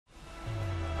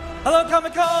Hello,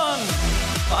 Comic-Con!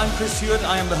 I'm Chris Hewitt.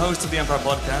 I am the host of the Empire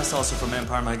Podcast, also from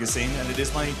Empire Magazine, and it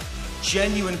is my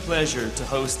genuine pleasure to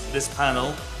host this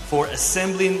panel for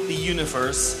Assembling the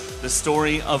Universe, the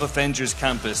story of Avengers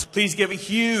Campus. Please give a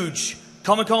huge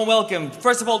Comic-Con welcome,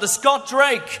 first of all, to Scott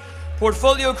Drake,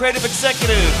 Portfolio Creative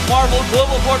Executive, Marvel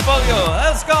Global Portfolio.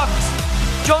 Hello, Scott.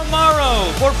 John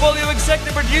Morrow, Portfolio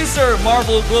Executive Producer,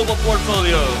 Marvel Global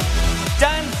Portfolio.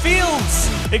 Dan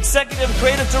Fields, Executive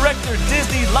Creative Director,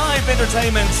 Disney Live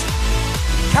Entertainment.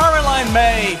 Caroline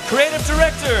May, Creative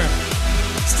Director.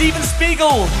 Steven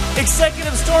Spiegel,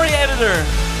 Executive Story Editor.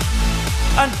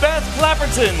 And Beth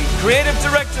Clapperton, Creative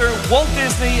Director, Walt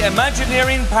Disney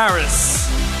Imagineering Paris.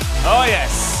 Oh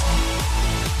yes.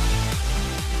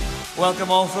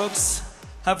 Welcome all, folks.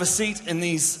 Have a seat in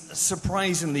these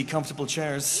surprisingly comfortable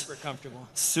chairs. Super comfortable.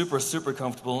 Super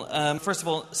comfortable. First of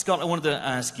all, Scott, I wanted to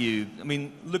ask you, I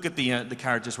mean, look at the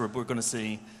characters we're going to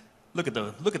see. Look at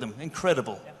them.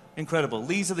 Incredible. Yeah. Incredible.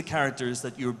 These are the characters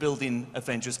that you're building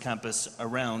Avengers Campus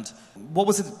around. What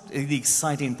was the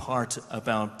exciting part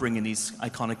about bringing these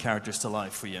iconic characters to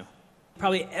life for you?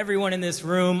 Probably everyone in this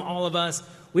room, all of us,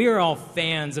 we are all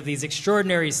fans of these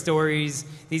extraordinary stories,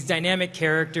 these dynamic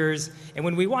characters. And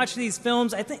when we watch these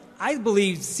films, I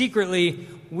believe secretly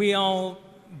we all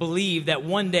believe that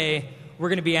one day we're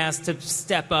going to be asked to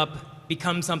step up,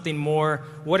 become something more.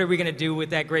 What are we going to do with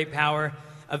that great power?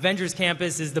 Avengers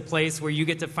Campus is the place where you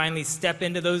get to finally step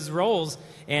into those roles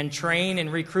and train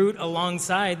and recruit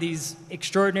alongside these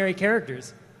extraordinary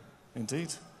characters.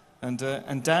 Indeed. And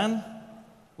Dan,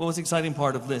 what was the exciting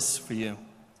part of this for you?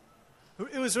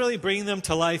 It was really bringing them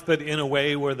to life, but in a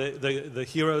way where the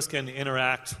heroes can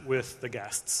interact with the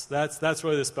guests. That's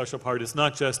really the special part. It's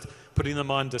not just putting them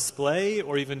on display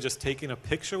or even just taking a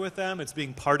picture with them. It's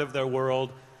being part of their world,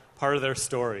 part of their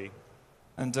story.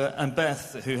 And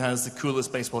Beth, who has the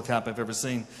coolest baseball cap I've ever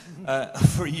seen,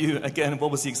 for you, again,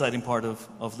 what was the exciting part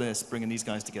of this, bringing these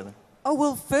guys together? Oh,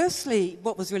 well, firstly,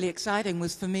 what was really exciting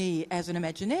was for me as an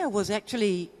Imagineer was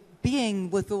actually being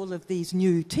with all of these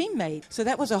new teammates. So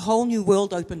that was a whole new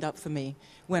world opened up for me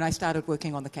when I started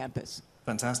working on the campus.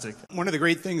 Fantastic. One of the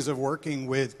great things of working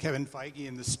with Kevin Feige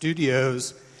in the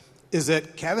studios is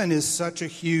that Kevin is such a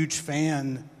huge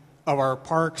fan of our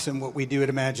parks and what we do at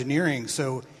Imagineering.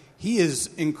 So he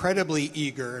is incredibly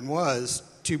eager and was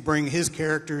to bring his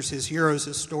characters, his heroes,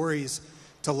 his stories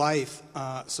to life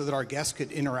so that our guests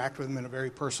could interact with them in a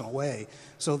very personal way.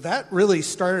 So that really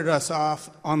started us off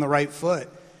on the right foot.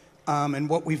 And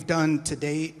what we've done to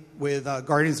date with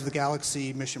Guardians of the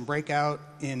Galaxy Mission Breakout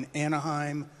in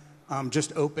Anaheim,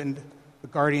 just opened the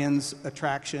Guardians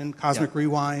attraction, Cosmic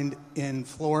Rewind in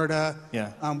Florida.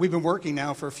 Yeah. We've been working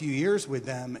now for a few years with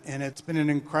them, and it's been an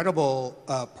incredible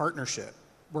partnership.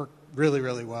 Worked really,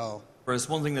 really well. Whereas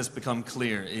one thing that's become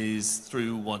clear is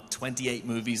through, 28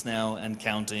 movies now and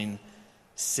counting,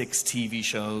 6 TV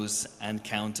shows and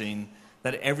counting,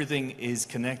 that everything is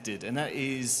connected. And that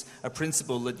is a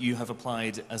principle that you have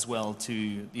applied as well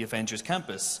to the Avengers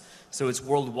Campus. So it's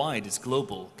worldwide, it's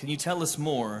global. Can you tell us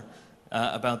more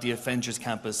about the Avengers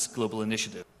Campus Global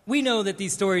Initiative? We know that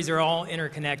these stories are all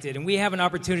interconnected, and we have an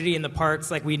opportunity in the parks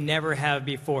like we never have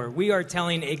before. We are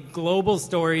telling a global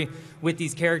story with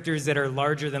these characters that are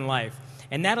larger than life.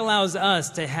 And that allows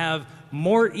us to have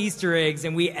more Easter eggs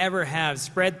than we ever have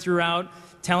spread throughout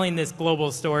telling this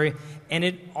global story. And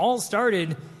it all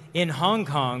started in Hong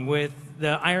Kong with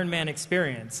the Iron Man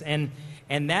experience. And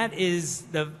that is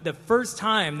the first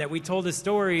time that we told a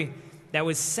story that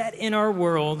was set in our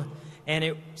world, and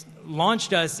it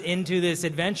launched us into this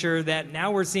adventure that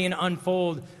now we're seeing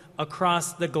unfold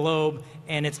across the globe,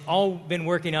 and it's all been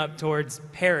working up towards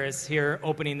Paris here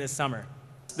opening this summer.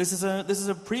 This is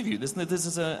a preview, isn't it? This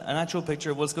is an actual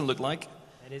picture of what it's going to look like.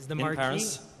 That is the in marquee.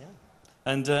 Paris.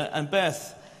 Yeah. And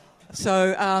Beth.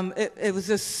 So it was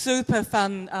a super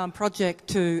fun project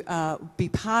to be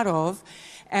part of.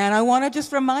 And I want to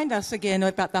just remind us again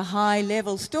about the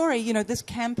high-level story. You know, this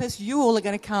campus, you all are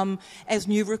going to come as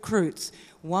new recruits.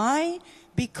 Why?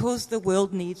 Because the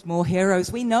world needs more heroes.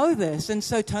 We know this. And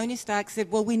so Tony Stark said,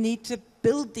 well, we need to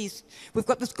build these. We've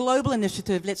got this global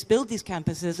initiative. Let's build these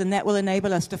campuses. And that will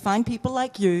enable us to find people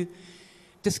like you,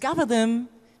 discover them,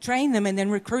 train them, and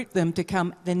then recruit them to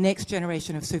become the next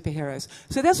generation of superheroes.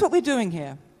 So that's what we're doing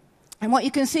here. And what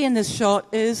you can see in this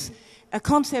shot is a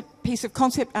piece of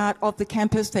concept art of the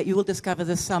campus that you will discover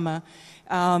this summer.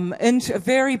 Into a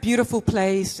very beautiful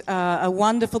place, a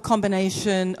wonderful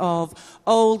combination of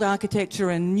old architecture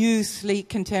and new, sleek,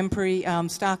 contemporary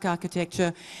Stark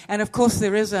architecture. And of course,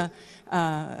 there is a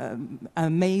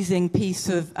amazing piece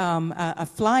of a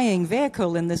flying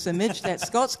vehicle in this image that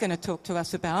Scott's going to talk to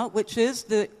us about, which is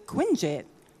the Quinjet.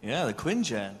 Yeah, the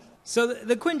Quinjet. So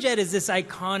the Quinjet is this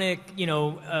iconic,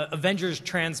 Avengers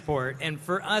transport. And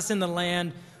for us in the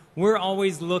land, we're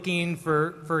always looking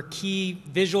for key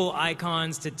visual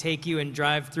icons to take you and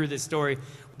drive through the story.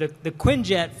 The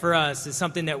Quinjet for us is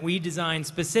something that we designed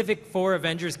specific for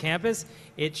Avengers Campus.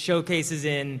 It showcases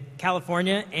in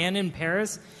California and in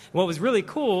Paris. What was really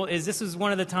cool is this was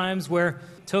one of the times where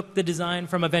took the design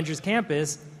from Avengers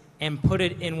Campus and put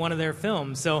it in one of their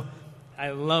films. So I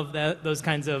love those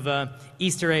kinds of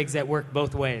Easter eggs that work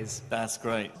both ways. That's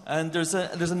great. And there's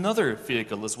another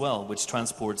vehicle as well, which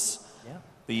transports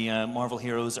the Marvel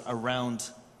heroes around.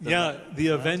 The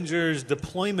Avengers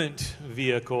Deployment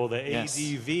Vehicle, the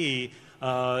ADV,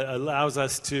 allows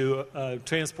us to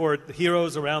transport the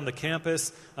heroes around the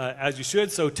campus as you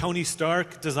should. So Tony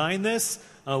Stark designed this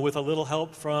with a little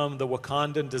help from the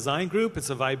Wakandan Design Group.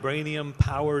 It's a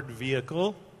vibranium-powered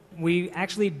vehicle. We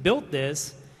actually built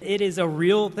this. It is a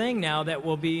real thing now that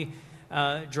will be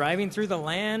driving through the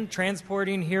land,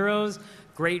 transporting heroes,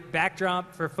 great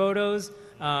backdrop for photos,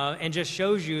 and just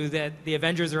shows you that the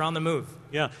Avengers are on the move.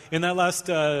 Yeah, in that last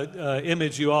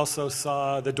image, you also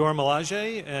saw the Dora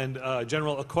Milaje and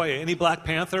General Okoye. Any Black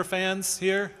Panther fans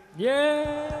here?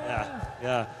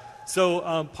 Yeah.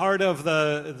 So part of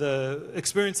the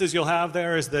experiences you'll have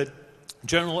there is that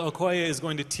General Okoye is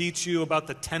going to teach you about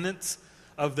the tenets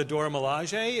of the Dora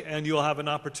Milaje, and you'll have an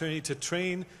opportunity to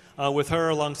train with her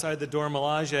alongside the Dora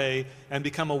Milaje and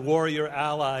become a warrior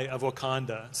ally of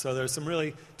Wakanda. So there's some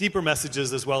really deeper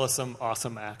messages as well as some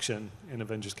awesome action in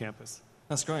Avengers Campus.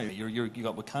 That's great. You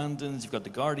got Wakandans, you've got the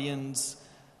Guardians.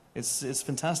 It's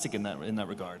fantastic in that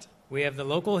regard. We have the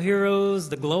local heroes,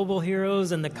 the global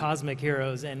heroes, and the cosmic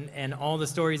heroes, and all the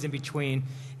stories in between.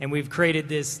 And we've created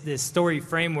this story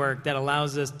framework that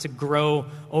allows us to grow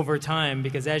over time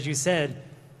because, as you said,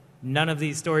 none of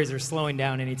these stories are slowing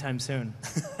down anytime soon.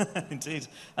 Indeed.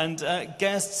 And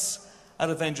guests at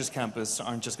Avengers Campus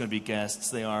aren't just going to be guests.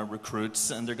 They are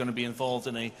recruits, and they're going to be involved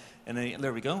in a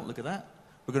there we go, look at that.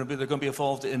 They're going to be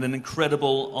involved in an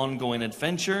incredible ongoing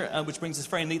adventure, which brings us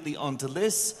very neatly onto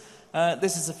this.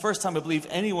 This is the first time I believe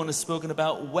anyone has spoken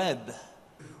about WEB.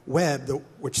 WEB,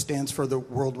 which stands for the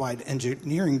Worldwide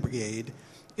Engineering Brigade,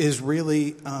 is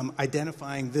really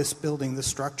identifying this building, this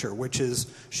structure, which is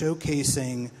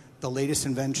showcasing the latest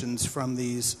inventions from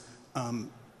these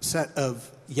set of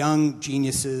young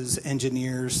geniuses,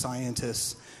 engineers,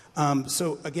 scientists.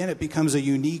 So again, it becomes a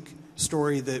unique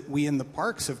story that we in the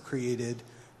parks have created,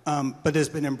 but has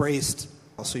been embraced.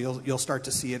 So you'll start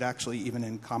to see it actually even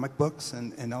in comic books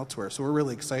and elsewhere. So we're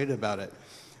really excited about it.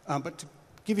 But to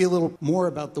give you a little more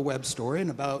about the WEB story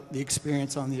and about the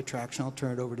experience on the attraction, I'll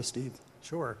turn it over to Steve.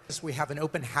 Sure. We have an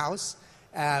open house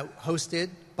hosted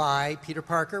by Peter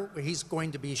Parker, where he's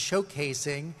going to be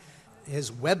showcasing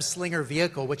his web slinger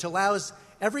vehicle, which allows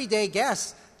everyday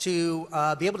guests to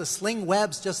be able to sling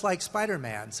webs just like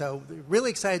Spider-Man. So really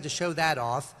excited to show that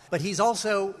off. But he's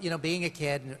also, being a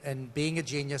kid and being a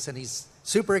genius, and he's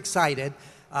super excited.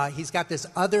 He's got this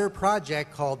other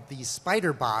project called the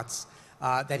Spider Bots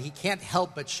that he can't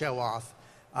help but show off.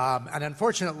 And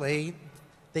unfortunately,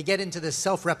 they get into this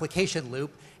self-replication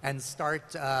loop and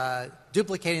start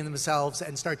duplicating themselves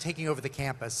and start taking over the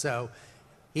campus. So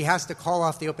he has to call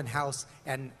off the open house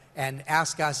and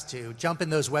ask us to jump in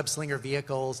those web slinger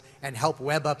vehicles and help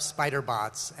web up spider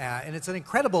bots. And it's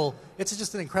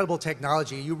just an incredible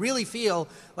technology. You really feel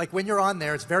like when you're on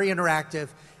there, it's very interactive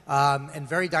and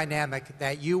very dynamic,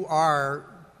 that you are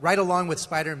right along with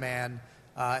Spider-Man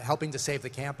helping to save the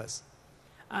campus.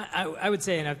 I would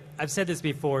say, and I've said this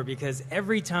before, because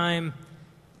every time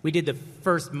we did the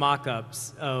first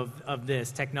mock-ups of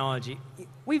this technology,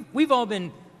 we've all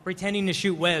been pretending to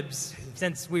shoot webs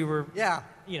since we were,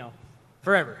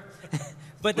 forever.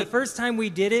 But the first time we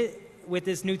did it with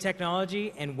this new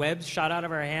technology and webs shot out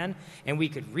of our hand and we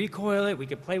could recoil it, we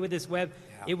could play with this web,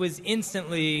 it was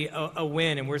instantly a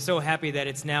win. And we're so happy that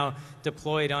it's now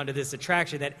deployed onto this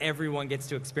attraction that everyone gets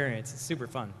to experience. It's super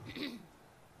fun.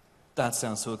 That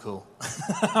sounds so cool.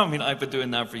 I mean, I've been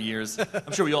doing that for years.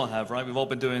 I'm sure we all have, right? We've all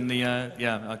been doing the,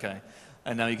 okay.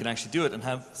 And now you can actually do it and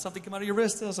have something come out of your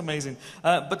wrist. That's amazing.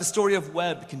 But the story of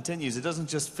Web continues. It doesn't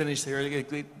just finish here.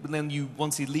 But then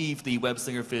once you leave the Web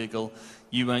Slinger vehicle,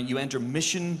 you enter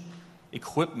mission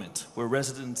equipment, where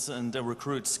residents and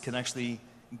recruits can actually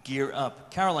gear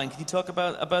up. Caroline, can you talk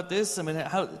about this? I mean,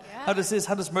 how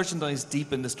does merchandise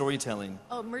deepen the storytelling?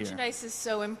 Oh, merchandise is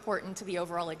so important to the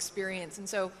overall experience. And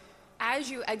so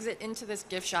as you exit into this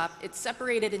gift shop, it's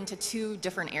separated into two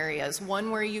different areas.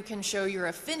 One where you can show your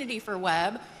affinity for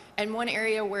web, and one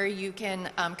area where you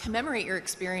can commemorate your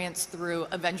experience through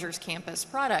Avengers Campus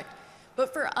product.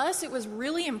 But for us, it was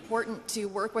really important to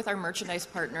work with our merchandise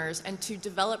partners and to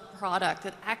develop product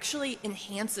that actually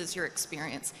enhances your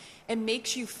experience and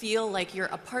makes you feel like you're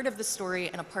a part of the story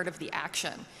and a part of the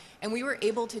action. And we were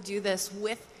able to do this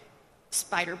with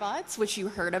spider bots, which you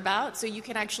heard about. So you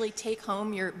can actually take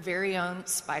home your very own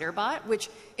spider bot, which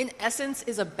in essence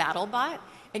is a battle bot.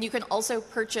 And you can also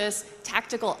purchase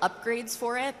tactical upgrades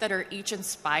for it that are each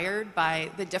inspired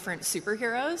by the different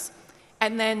superheroes.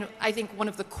 And then I think one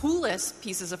of the coolest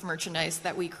pieces of merchandise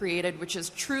that we created, which is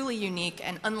truly unique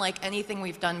and unlike anything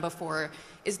we've done before,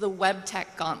 is the Web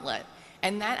Tech Gauntlet.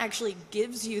 And that actually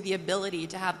gives you the ability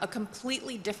to have a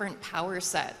completely different power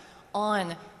set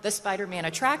on the Spider-Man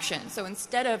attraction. So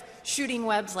instead of shooting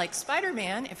webs like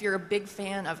Spider-Man, if you're a big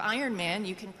fan of Iron Man,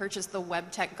 you can purchase the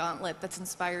Web Tech Gauntlet that's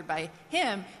inspired by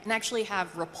him and actually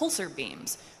have repulsor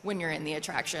beams when you're in the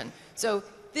attraction. So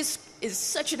this is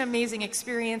such an amazing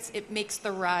experience. It makes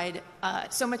the ride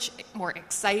so much more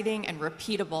exciting and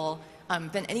repeatable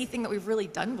than anything that we've really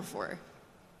done before.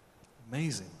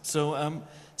 Amazing. So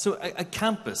a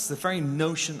campus, the very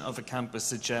notion of a campus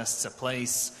suggests a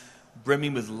place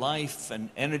brimming with life and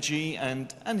energy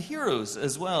and heroes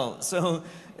as well. So,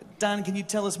 Dan, can you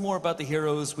tell us more about the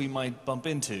heroes we might bump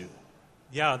into?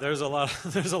 Yeah, there's a lot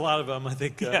of them. I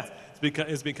think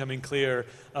it's becoming clear.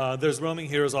 There's roaming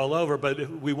heroes all over,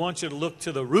 but we want you to look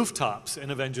to the rooftops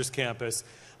in Avengers Campus.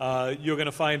 You're going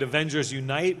to find Avengers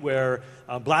Unite, where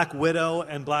Black Widow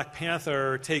and Black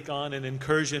Panther take on an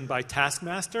incursion by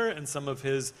Taskmaster and some of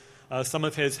his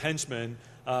henchmen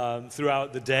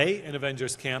throughout the day in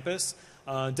Avengers Campus.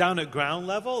 Down at ground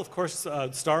level, of course,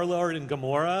 Star-Lord and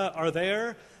Gamora are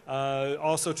there,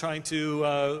 also trying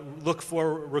to look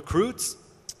for recruits.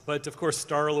 But, of course,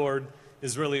 Star-Lord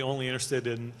is really only interested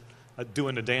in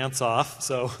doing a dance-off,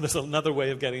 so there's another way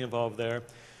of getting involved there.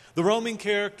 The roaming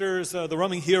characters, the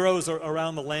roaming heroes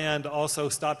around the land also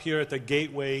stop here at the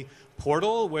Gateway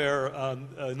Portal, where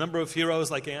a number of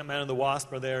heroes like Ant-Man and the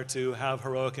Wasp are there to have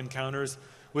heroic encounters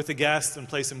with the guests and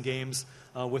play some games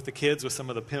with the kids with some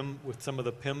of the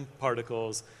PIM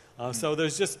particles. So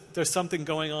there's something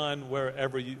going on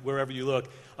wherever you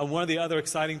look. One of the other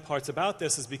exciting parts about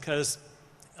this is because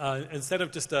instead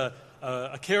of just a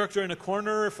character in a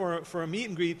corner for a meet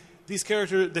and greet,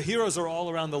 the heroes are all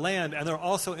around the land, and they're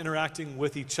also interacting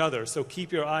with each other. So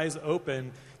keep your eyes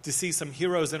open to see some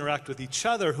heroes interact with each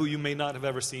other who you may not have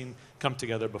ever seen come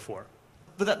together before.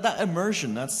 But that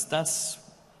immersion, that's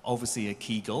obviously a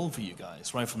key goal for you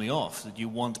guys, right from the off. That you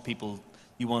want people,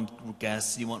 you want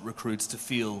guests, you want recruits to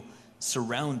feel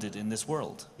surrounded in this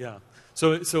world. Yeah.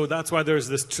 So that's why there's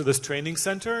this training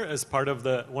center as part of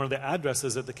one of the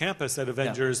addresses at the campus at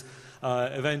Avengers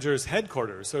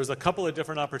headquarters. So there's a couple of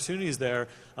different opportunities there.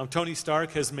 Tony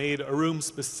Stark has made a room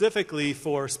specifically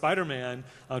for Spider-Man,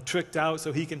 tricked out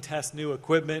so he can test new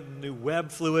equipment, new web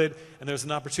fluid, and there's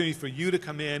an opportunity for you to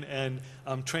come in and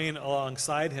train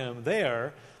alongside him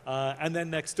there. And then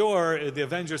next door, the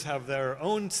Avengers have their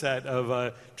own set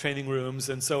of training rooms.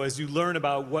 And so as you learn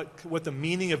about what the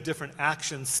meaning of different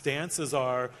action stances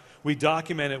are, we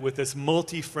document it with this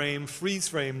multi-frame,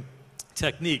 freeze-frame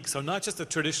technique. So not just a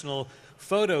traditional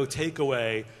photo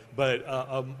takeaway, but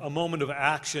a moment of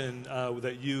action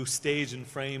that you stage and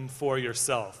frame for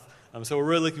yourself. So we're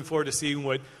really looking forward to seeing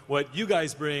what you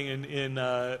guys bring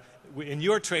in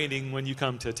your training when you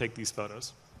come to take these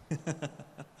photos.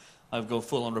 I'd go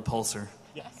full on repulsor.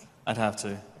 Yes. I'd have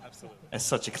to. Absolutely. It's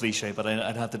such a cliche, but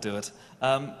I'd have to do it.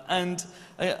 And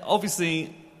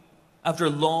obviously, after a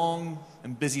long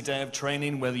and busy day of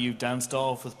training, whether you've danced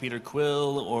off with Peter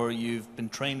Quill or you've been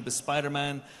trained with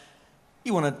Spider-Man,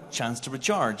 you want a chance to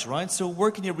recharge, right? So where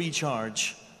can you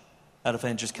recharge at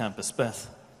Avengers Campus?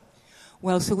 Beth?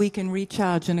 Well, so we can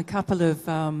recharge in a couple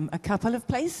of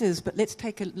places, but let's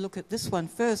take a look at this one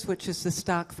first, which is the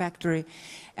Stark factory.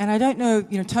 And I don't know,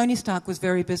 Tony Stark was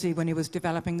very busy when he was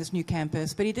developing this new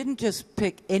campus, but he didn't just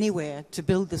pick anywhere to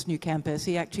build this new campus.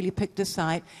 He actually picked a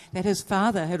site that his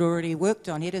father had already worked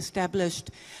on. He had established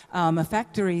a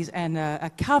factory and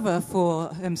a cover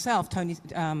for himself,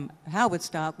 Howard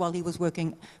Stark, while he was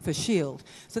working for S.H.I.E.L.D.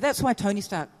 So that's why Tony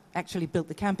Stark actually built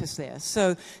the campus there.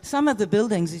 So some of the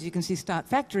buildings, as you can see, Stark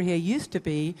Factory here used to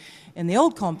be, in the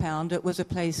old compound, it was a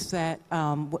place that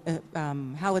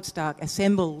Howard Stark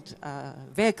assembled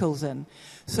vehicles in.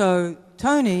 So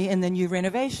Tony, in the new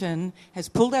renovation, has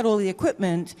pulled out all the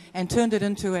equipment and turned it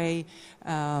into a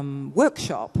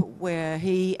workshop where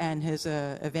he and his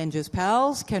Avengers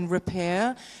pals can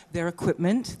repair their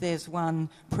equipment. There's one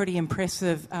pretty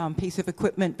impressive piece of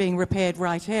equipment being repaired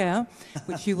right here,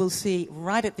 which you will see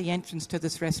right at the entrance to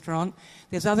this restaurant.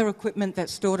 There's other equipment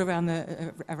that's stored around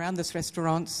this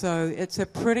restaurant, so it's a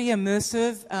pretty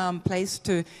immersive place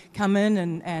to come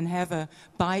in and have a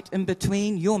bite in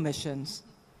between your missions.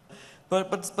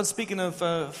 But speaking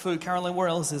of food, Caroline, where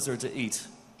else is there to eat?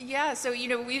 Yeah, so,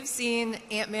 we've seen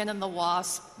Ant-Man and the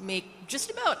Wasp make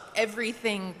just about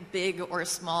everything big or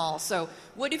small. So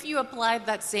what if you applied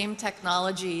that same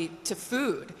technology to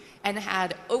food and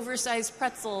had oversized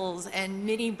pretzels and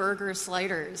mini burger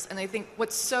sliders? And I think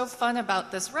what's so fun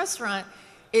about this restaurant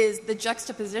is the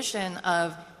juxtaposition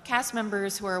of cast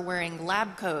members who are wearing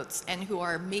lab coats and who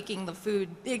are making the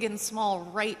food big and small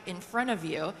right in front of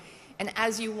you. And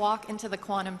as you walk into the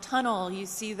quantum tunnel, you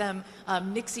see them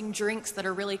mixing drinks that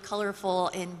are really colorful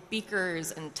in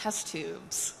beakers and test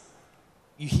tubes.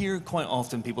 You hear quite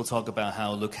often people talk about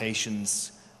how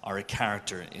locations are a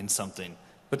character in something.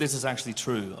 But this is actually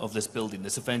true of this building,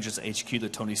 this Avengers HQ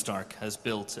that Tony Stark has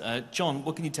built. John,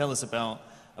 what can you tell us about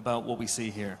what we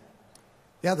see here?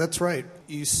 Yeah, that's right.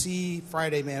 You see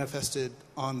Friday manifested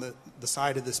on the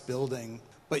side of this building,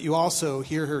 but you also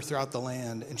hear her throughout the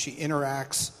land, and she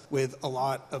interacts with a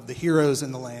lot of the heroes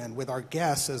in the land, with our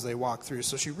guests as they walk through.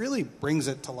 So she really brings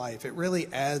it to life. It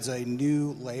really adds a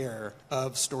new layer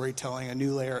of storytelling, a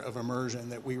new layer of immersion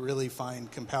that we really find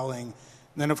compelling. And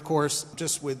then, of course,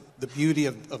 just with the beauty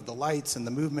of the lights and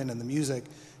the movement and the music,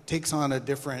 takes on a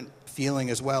different feeling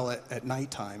as well at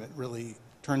nighttime. It really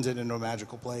turns it into a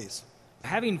magical place.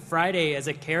 Having Friday as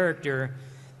a character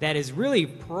that is really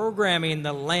programming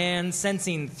the land,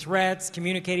 sensing threats,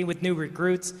 communicating with new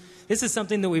recruits. This is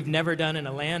something that we've never done in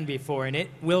a land before, and it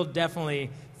will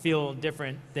definitely feel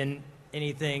different than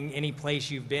any place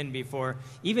you've been before,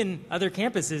 even other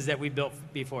campuses that we built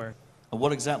before. And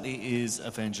what exactly is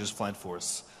Avengers Flight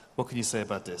Force? What can you say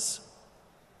about this?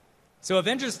 So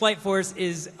Avengers Flight Force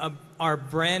is our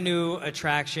brand new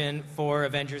attraction for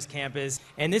Avengers Campus.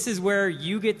 And this is where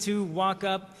you get to walk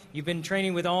up. You've been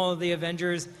training with all of the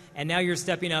Avengers, and now you're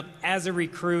stepping up as a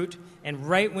recruit. And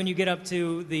right when you get up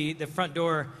to the front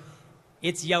door,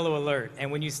 it's yellow alert.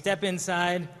 And when you step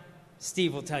inside,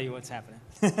 Steve will tell you what's happening.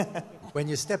 When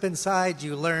you step inside,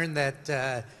 you learn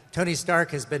that Tony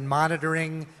Stark has been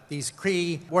monitoring these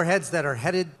Kree warheads that are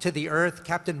headed to the Earth.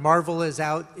 Captain Marvel is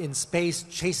out in space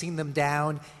chasing them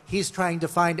down. He's trying to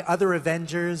find other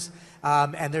Avengers,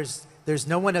 and there's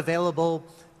no one available.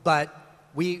 But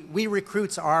we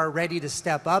recruits are ready to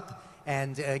step up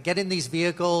and get in these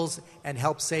vehicles and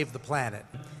help save the planet.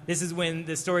 This is when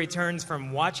the story turns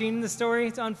from watching the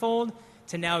story to unfold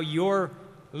to now you're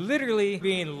literally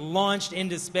being launched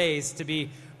into space to be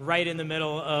right in the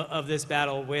middle of this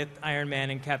battle with Iron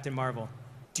Man and Captain Marvel.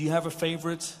 Do you have a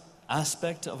favorite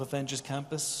aspect of Avengers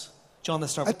Campus? John,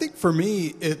 let's start. I think for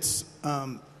me, it's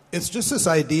just this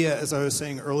idea, as I was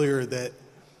saying earlier, that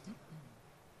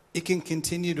it can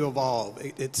continue to evolve.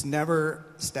 It's never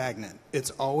stagnant. It's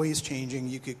always changing.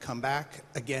 You could come back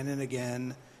again and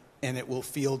again, and it will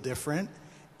feel different.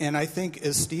 And I think,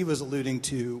 as Steve was alluding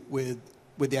to with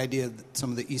the idea of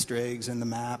some of the Easter eggs and the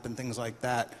map and things like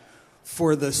that,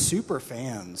 for the super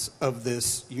fans of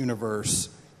this universe,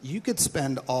 you could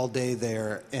spend all day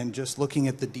there and just looking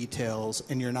at the details,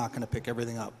 and you're not going to pick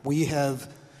everything up. We have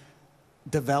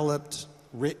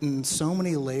written so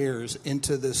many layers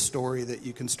into this story that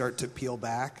you can start to peel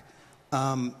back.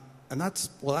 And that's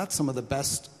some of the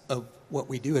best of what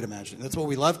we do at Imagine. That's what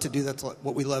we love to do. That's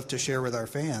what we love to share with our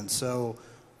fans. So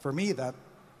for me, that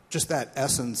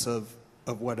essence of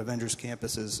what Avengers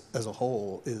Campus is as a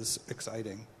whole is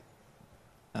exciting.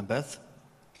 And Beth?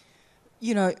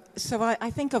 So I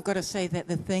think I've got to say that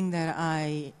the thing that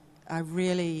I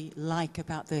really like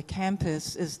about the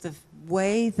campus is the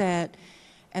way that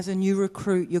as a new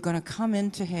recruit, you're going to come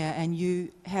into here and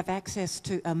you have access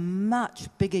to a much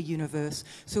bigger universe.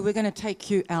 So we're going to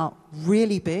take you out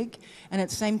really big, and at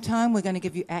the same time, we're going to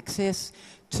give you access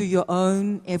to your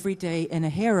own everyday inner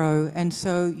hero, and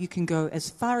so you can go as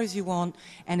far as you want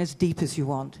and as deep as you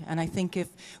want. And I think if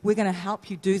we're going to help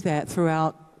you do that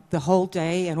throughout the whole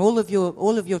day and all of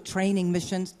your training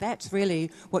missions, that's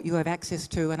really what you have access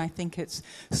to. And I think it's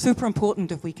super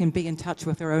important if we can be in touch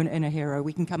with our own inner hero.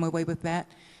 We can come away with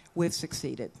that. We've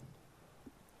succeeded.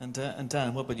 And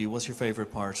Dan, what about you? What's your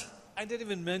favorite part? I didn't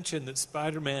even mention that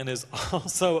Spider-Man is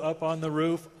also up on the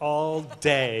roof all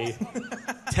day,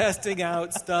 testing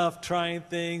out stuff, trying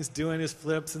things, doing his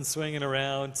flips and swinging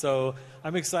around. So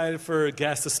I'm excited for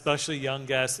guests, especially young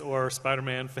guests or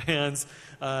Spider-Man fans,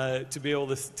 to be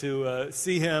able to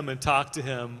see him and talk to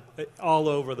him all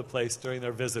over the place during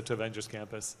their visit to Avengers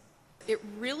Campus. It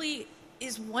really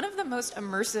is one of the most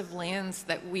immersive lands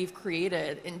that we've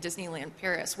created in Disneyland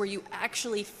Paris, where you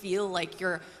actually feel like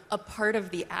you're a part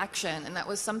of the action. And that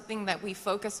was something that we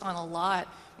focused on a lot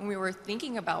when we were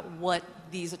thinking about what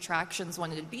these attractions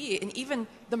wanted to be, and even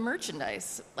the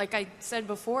merchandise. Like I said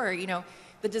before, you know,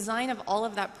 the design of all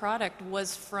of that product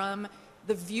was from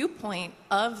the viewpoint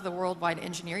of the Worldwide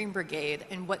Engineering Brigade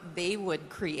and what they would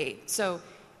create. So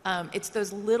it's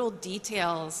those little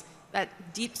details, that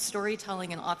deep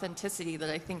storytelling and authenticity that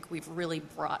I think we've really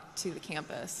brought to the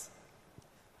campus.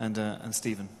 And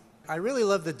Stephen? I really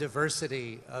love the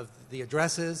diversity of the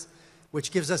addresses,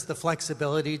 which gives us the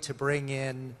flexibility to bring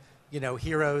in, you know,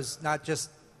 heroes, not just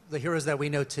the heroes that we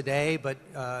know today, but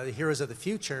the heroes of the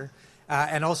future,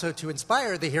 and also to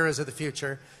inspire the heroes of the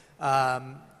future.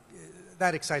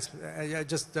 That excites me. I'm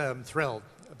just thrilled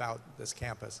about this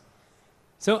campus.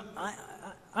 So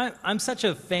I'm such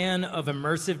a fan of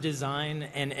immersive design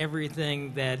and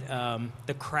everything that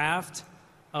the craft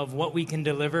of what we can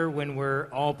deliver when we're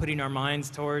all putting our minds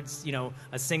towards, you know,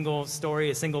 a single story,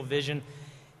 a single vision.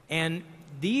 And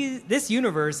this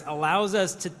universe allows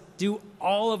us to do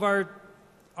all of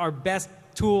our best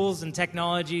tools and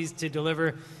technologies to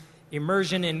deliver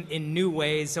immersion in new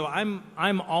ways. So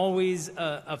I'm always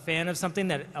a fan of something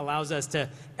that allows us to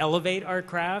elevate our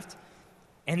craft.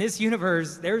 And this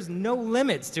universe, there's no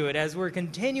limits to it. As we're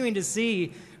continuing to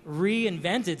see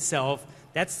reinvent itself,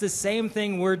 that's the same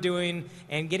thing we're doing,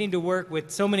 and getting to work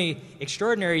with so many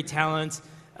extraordinary talents,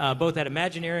 both at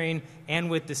Imagineering and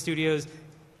with the studios.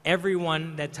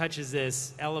 Everyone that touches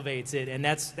this elevates it, and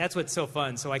that's what's so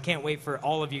fun. So I can't wait for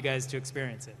all of you guys to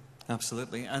experience it.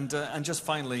 Absolutely. And just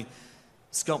finally,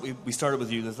 Scott, we started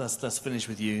with you. Let's finish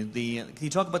with you. Can you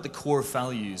talk about the core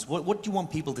values? What do you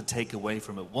want people to take away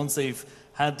from it? Once they've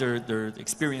had their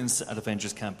experience at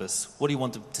Avengers Campus, what do you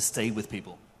want to stay with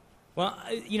people? Well,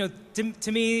 you know,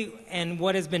 to me, and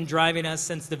what has been driving us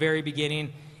since the very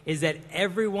beginning, is that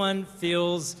everyone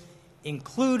feels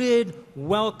included,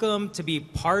 welcome to be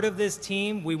part of this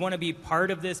team. We want to be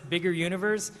part of this bigger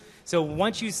universe. So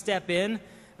once you step in,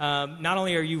 not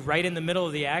only are you right in the middle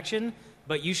of the action,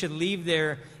 but you should leave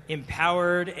there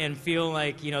empowered and feel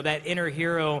like, you know, that inner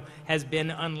hero has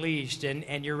been unleashed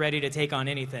and you're ready to take on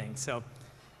anything. So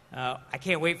I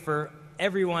can't wait for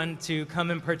everyone to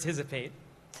come and participate.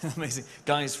 Amazing.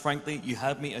 Guys, frankly, you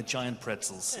had me at giant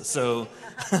pretzels, so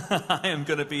I am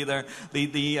going to be there.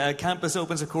 The campus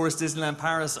opens, of course, Disneyland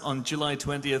Paris on July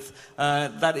 20th.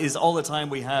 That is all the time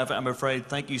we have, I'm afraid.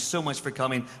 Thank you so much for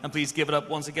coming, and please give it up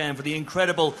once again for the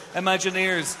incredible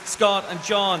Imagineers, Scott and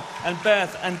John and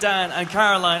Beth and Dan and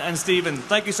Caroline and Stephen.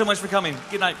 Thank you so much for coming.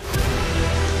 Good night.